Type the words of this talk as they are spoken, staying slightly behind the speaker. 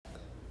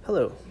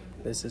Hello,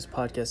 this is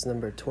podcast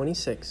number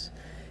 26,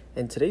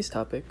 and today's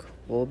topic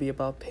will be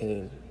about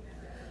pain.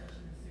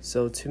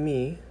 So to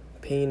me,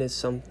 pain is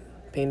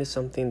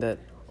something that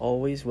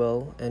always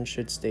will and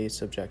should stay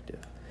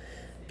subjective.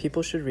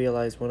 People should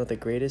realize one of the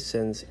greatest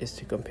sins is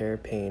to compare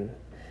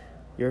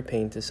your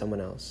pain to someone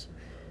else.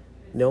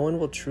 No one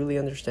will truly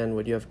understand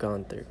what you have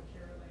gone through,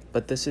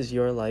 but this is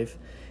your life,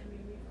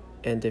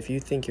 and if you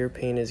think your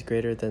pain is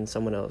greater than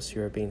someone else,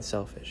 you are being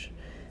selfish,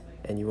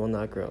 and you will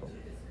not grow.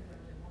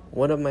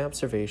 One of my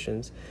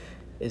observations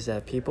is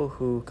that people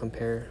who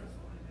compare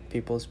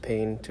people's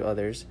pain to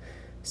others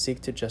seek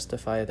to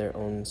justify their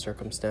own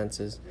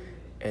circumstances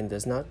and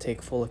does not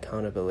take full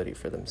accountability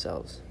for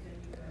themselves.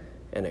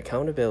 And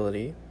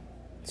accountability,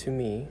 to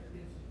me,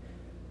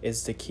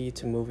 is the key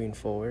to moving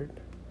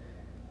forward,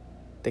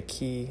 the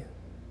key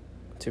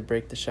to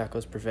break the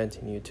shackles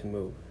preventing you to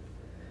move.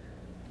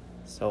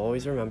 So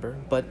always remember,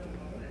 but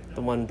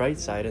the one bright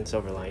side and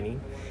silver lining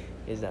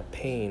is that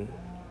pain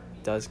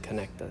does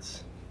connect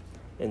us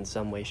in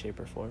some way, shape,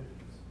 or form.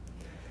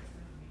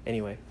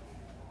 Anyway,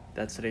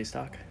 that's today's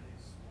talk.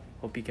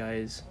 Hope you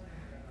guys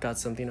got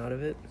something out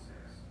of it.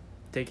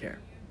 Take care.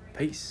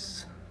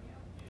 Peace.